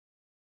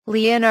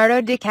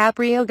Leonardo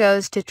DiCaprio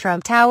goes to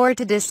Trump Tower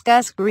to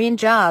discuss green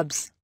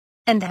jobs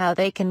and how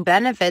they can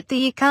benefit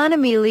the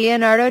economy.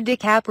 Leonardo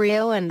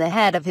DiCaprio and the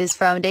head of his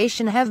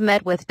foundation have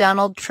met with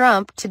Donald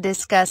Trump to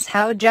discuss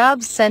how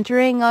jobs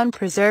centering on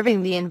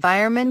preserving the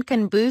environment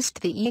can boost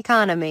the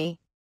economy.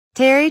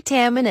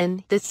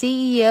 Tamminen, the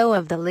CEO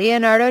of the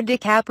Leonardo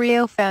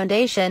DiCaprio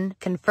Foundation,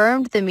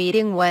 confirmed the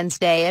meeting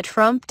Wednesday at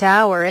Trump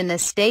Tower in a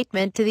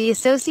statement to the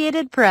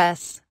Associated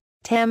Press.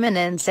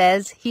 Tamminen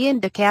says he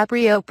and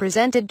DiCaprio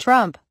presented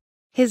Trump,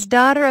 his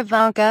daughter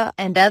Ivanka,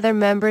 and other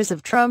members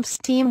of Trump's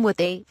team with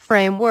a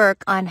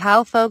framework on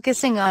how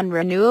focusing on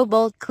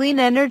renewable, clean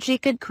energy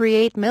could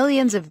create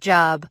millions of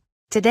jobs.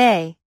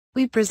 Today,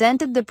 we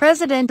presented the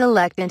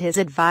president-elect and his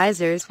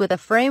advisors with a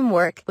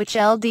framework which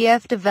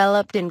LDF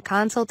developed in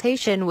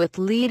consultation with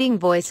leading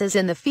voices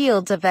in the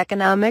fields of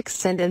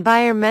economics and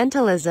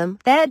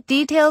environmentalism that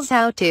details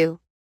how to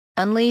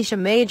unleash a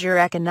major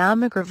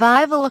economic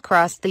revival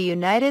across the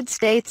United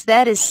States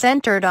that is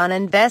centered on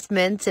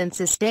investments in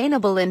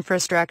sustainable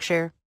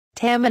infrastructure,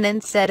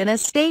 Tamminen said in a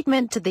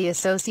statement to the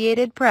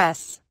Associated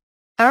Press.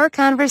 Our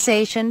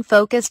conversation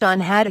focused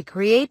on how to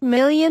create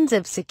millions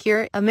of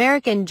secure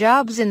American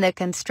jobs in the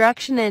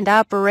construction and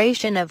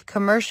operation of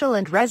commercial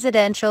and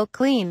residential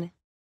clean,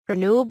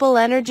 renewable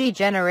energy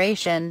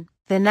generation.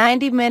 The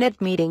 90-minute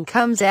meeting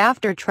comes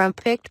after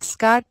Trump picked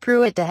Scott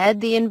Pruitt to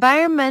head the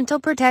Environmental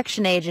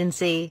Protection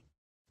Agency.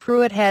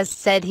 Pruitt has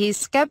said he's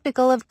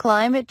skeptical of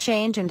climate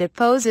change and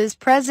opposes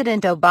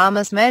President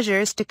Obama's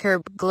measures to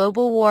curb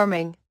global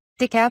warming.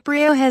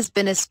 DiCaprio has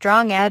been a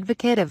strong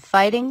advocate of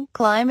fighting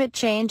climate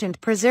change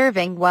and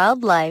preserving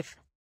wildlife.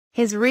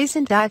 His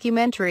recent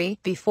documentary,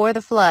 Before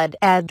the Flood,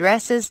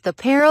 addresses the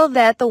peril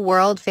that the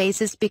world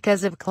faces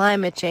because of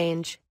climate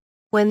change.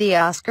 When the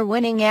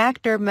Oscar-winning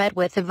actor met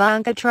with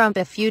Ivanka Trump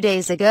a few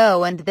days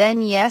ago and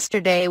then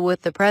yesterday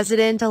with the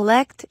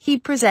president-elect, he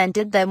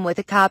presented them with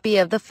a copy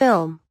of the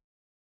film.